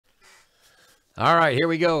All right, here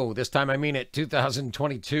we go. This time I mean it.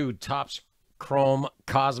 2022 Topps Chrome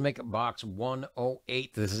Cosmic Box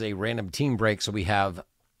 108. This is a random team break, so we have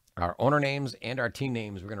our owner names and our team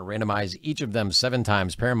names. We're going to randomize each of them 7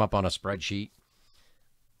 times, pair them up on a spreadsheet.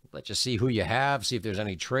 Let you see who you have, see if there's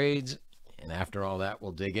any trades, and after all that,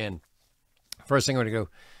 we'll dig in. First thing we're going to go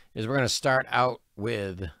is we're going to start out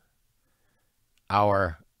with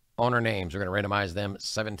our owner names. We're going to randomize them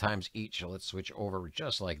 7 times each. So let's switch over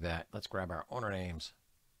just like that. Let's grab our owner names.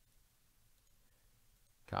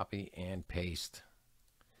 Copy and paste.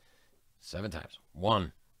 7 times.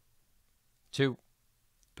 1, 2,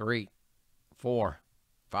 3, 4,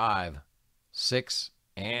 5, 6,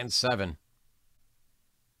 and 7.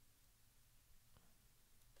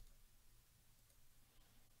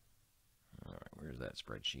 All right, where's that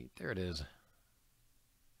spreadsheet? There it is.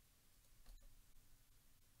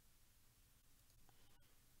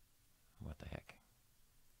 What the heck?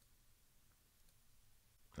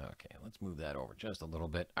 Okay, let's move that over just a little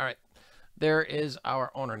bit. All right, there is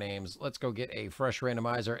our owner names. Let's go get a fresh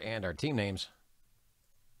randomizer and our team names.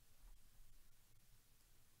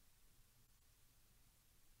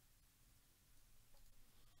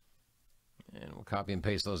 And we'll copy and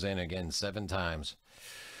paste those in again 7 times.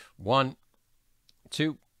 1,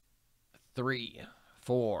 2, 3,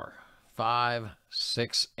 4, 5,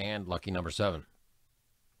 6, and lucky number 7.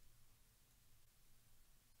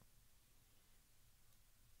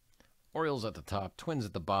 Orioles at the top, Twins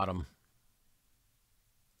at the bottom.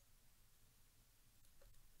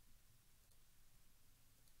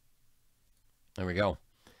 There we go.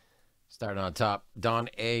 Starting on top, Don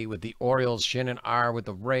A with the Orioles, Shannon R with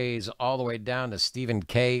the Rays, all the way down to Stephen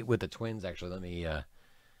K with the Twins. Actually, let me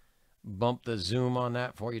bump the zoom on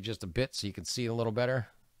that for you just a bit so you can see it a little better.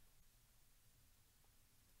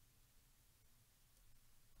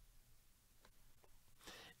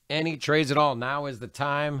 Any trades at all, now is the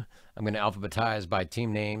time. I'm going to alphabetize by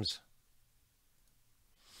team names.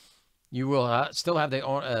 You will still have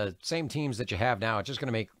the same teams that you have now. It's just going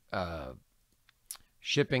to make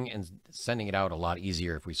shipping and sending it out a lot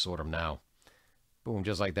easier if we sort them now. Boom,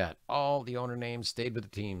 just like that. All the owner names stayed with the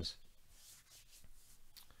teams.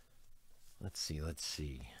 Let's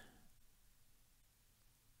see.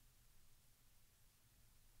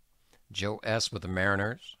 Joe S. with the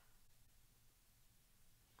Mariners.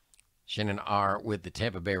 Shannon R. with the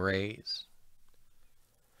Tampa Bay Rays.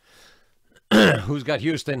 Who's got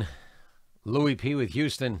Houston? Louis P. with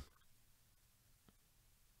Houston.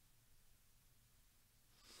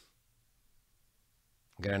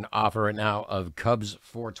 Got an offer right now of Cubs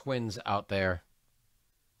for Twins out there.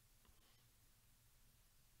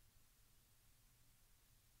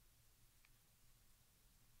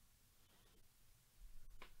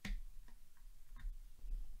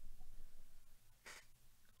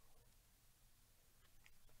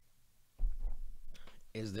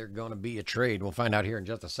 Is there going to be a trade? We'll find out here in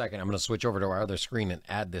just a second. I'm going to switch over to our other screen and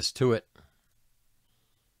add this to it.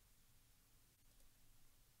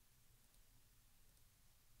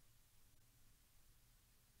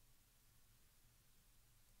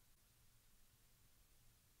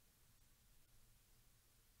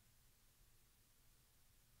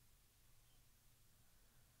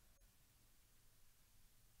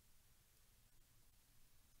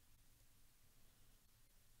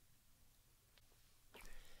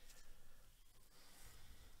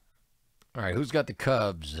 All right, who's got the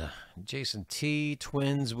Cubs? Jason T.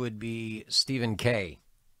 Twins would be Stephen K.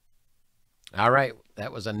 All right,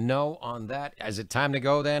 that was a no on that. Is it time to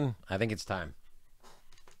go then? I think it's time.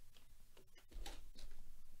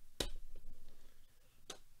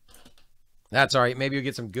 That's all right. Maybe you'll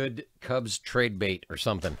get some good Cubs trade bait or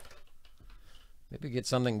something. Maybe get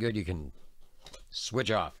something good you can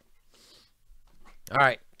switch off. All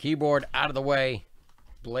right, keyboard out of the way,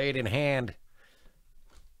 blade in hand.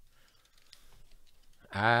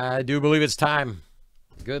 I do believe it's time.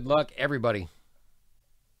 Good luck, everybody.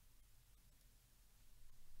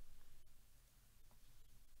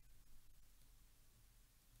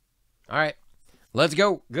 All right, let's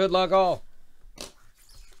go. Good luck, all.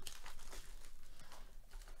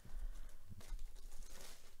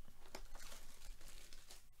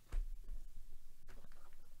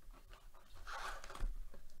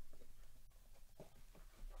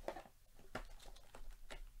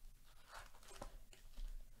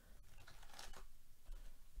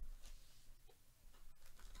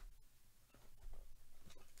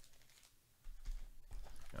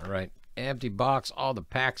 All right, empty box. All the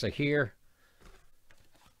packs are here.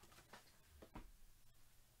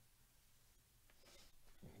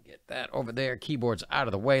 Get that over there. Keyboard's out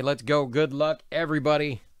of the way. Let's go. Good luck,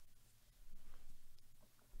 everybody.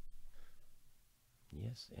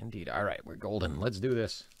 Yes, indeed. All right, we're golden. Let's do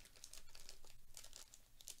this.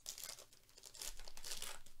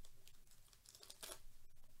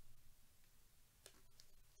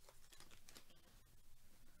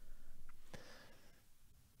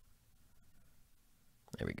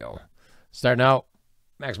 There we go. Starting out,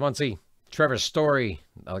 Max Muncy, Trevor Story.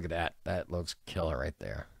 Oh, look at that. That looks killer right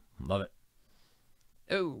there. Love it.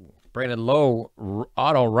 Oh, Brandon Lowe,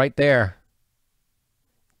 auto right there.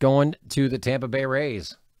 Going to the Tampa Bay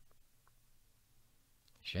Rays.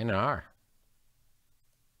 Shannon R.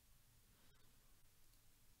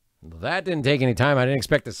 That didn't take any time. I didn't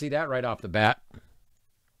expect to see that right off the bat.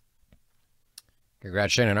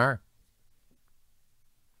 Congrats, Shannon R.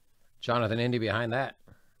 Jonathan Indy behind that.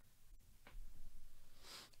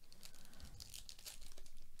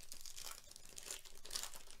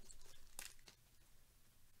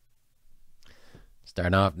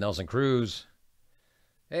 Starting off, Nelson Cruz.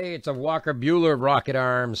 Hey, it's a Walker Buehler Rocket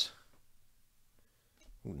Arms.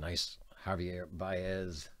 Ooh, nice Javier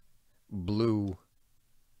Baez blue.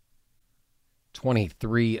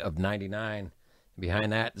 23 of 99.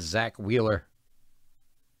 Behind that, Zach Wheeler.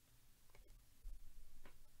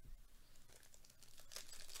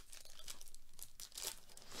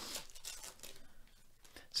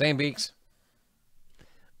 Same Beaks.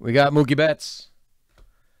 We got Mookie Betts,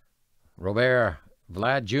 Robert,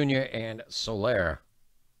 Vlad Jr., and Soler.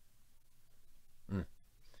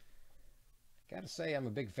 Gotta say, I'm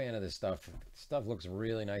a big fan of this stuff. Stuff looks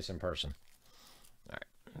really nice in person. All right,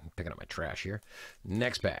 I'm picking up my trash here.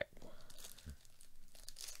 Next pack.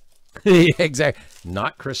 Exactly.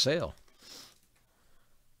 Not Chris Sale.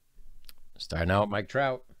 Starting out, Mike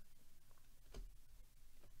Trout.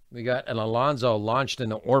 We got an Alonso launched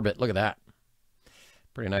into orbit. Look at that.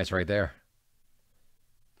 Pretty nice right there.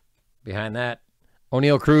 Behind that,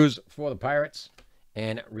 O'Neal Cruz for the Pirates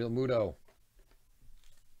and Real Muto.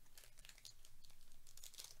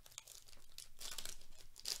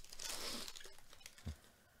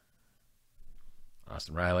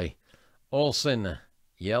 Austin Riley, Olsen,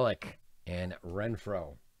 Yelich, and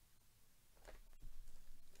Renfroe.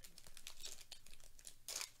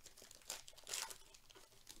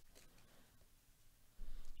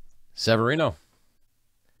 Severino,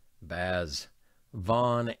 Baz,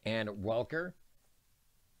 Vaughn, and Welker.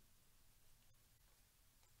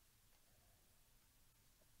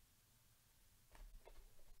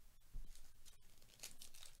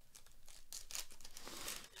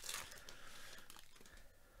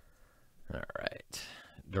 All right.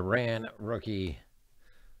 Duran, rookie.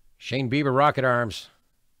 Shane Bieber, Rocket Arms.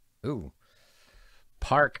 Ooh.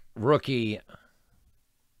 Park, rookie.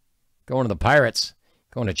 Going to the Pirates.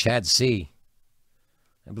 Going to Chad C.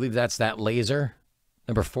 I believe that's that laser.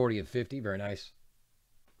 Number 40 of 50. Very nice.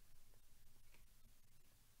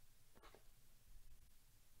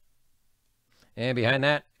 And behind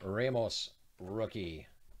that, Ramos, rookie.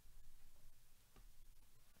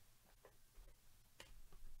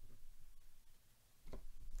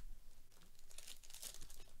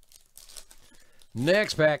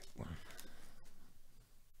 Next pack.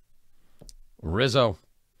 Rizzo,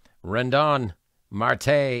 Rendon,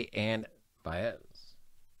 Marte, and Baez.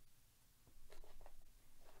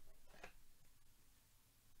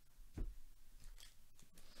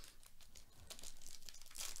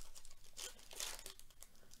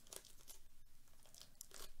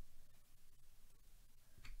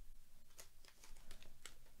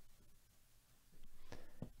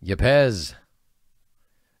 Yepez,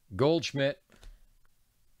 Goldschmidt,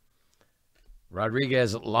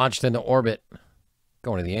 Rodriguez launched into orbit,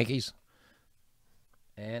 going to the Yankees,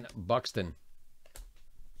 and Buxton.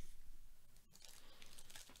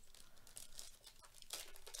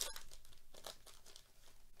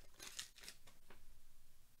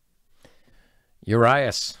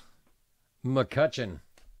 Urias, McCutchen.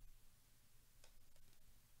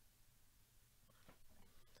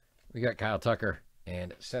 We got Kyle Tucker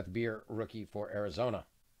and Seth Beer, rookie for Arizona.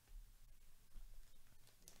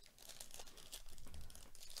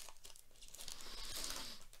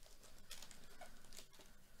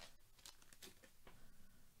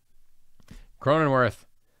 Cronenworth,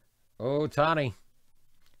 Ohtani,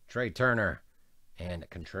 Trey Turner, and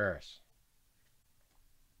Contreras.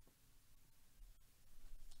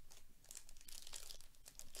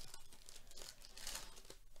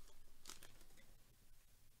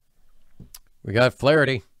 We got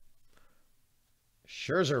Flaherty,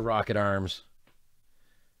 Scherzer, Rocket Arms,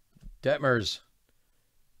 Detmers,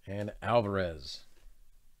 and Alvarez.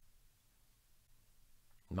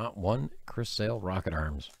 Not one Chris Sale Rocket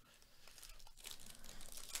Arms.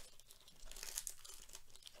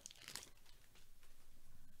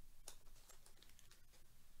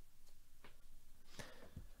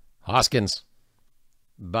 Hoskins.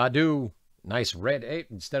 Badu. Nice red. Hey,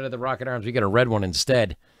 instead of the Rocket Arms, we get a red one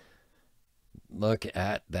instead. Look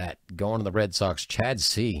at that. Going to the Red Sox. Chad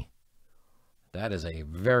C. That is a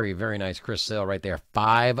very, very nice Chris Sale right there.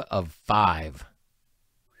 5 of 5.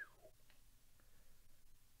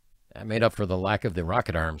 That made up for the lack of the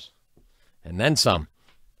Rocket Arms. And then some.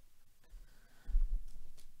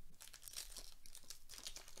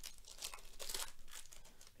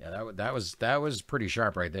 Yeah, that was pretty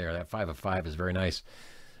sharp right there. That 5 of 5 is very nice.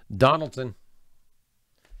 Donaldson.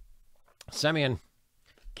 Semyon.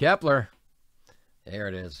 Kepler. There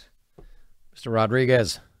it is. Mr.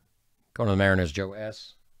 Rodriguez. Going to the Mariners, Joe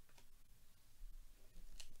S.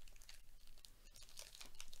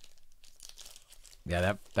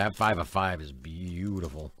 Yeah, that 5 of 5 is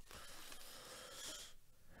beautiful.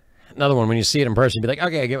 Another one, when you see it in person, you'll be like,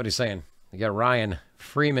 okay, I get what he's saying. You got Ryan,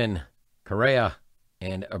 Freeman, Correa,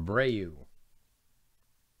 and Abreu.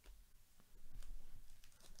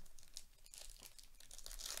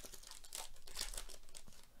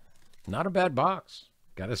 Not a bad box.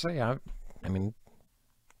 Gotta say, I mean,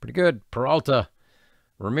 pretty good. Peralta,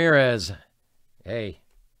 Ramirez. Hey,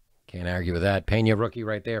 can't argue with that. Pena rookie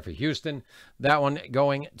right there for Houston. That one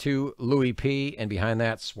going to Louis P. And behind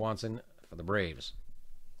that, Swanson for the Braves.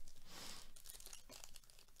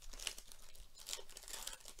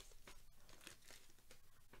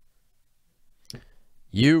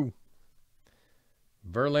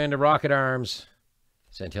 Verlander Rocket Arms.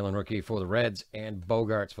 Santillan rookie for the Reds, and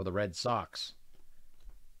Bogarts for the Red Sox.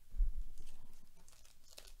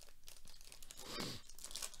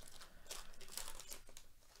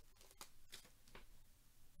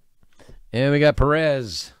 And we got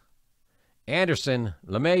Perez, Anderson,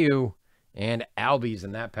 LeMahieu, and Albies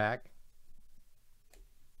in that pack.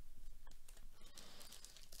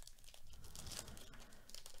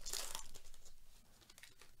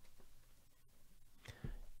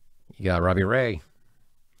 You got Robbie Ray,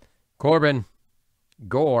 Corbin,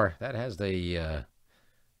 Gore. That has the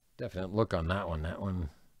definite look on that one. That one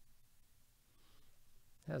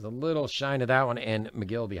has a little shine to that one, and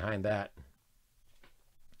McGill behind that.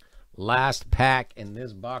 Last pack in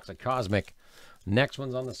this box of Cosmic. Next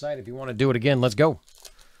one's on the site. If you want to do it again, let's go.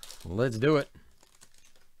 Let's do it.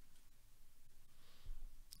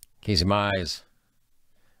 Casey Mize,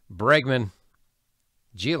 Bregman,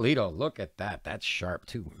 Giolito. Look at that. That's sharp,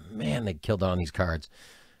 too. Man, they killed on these cards.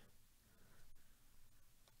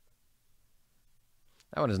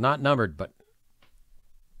 That one is not numbered, but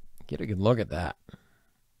get a good look at that.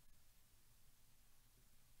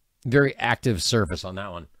 Very active surface on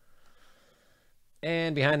that one.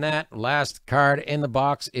 And behind that, last card in the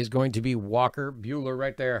box is going to be Walker Buehler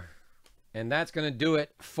right there. And that's going to do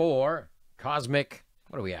it for Cosmic.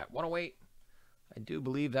 What are we at? 108? I do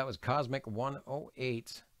believe that was Cosmic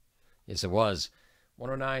 108. Yes, it was.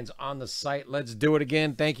 109's on the site. Let's do it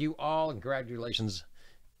again. Thank you all, and congratulations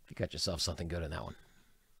if you got yourself something good in that one.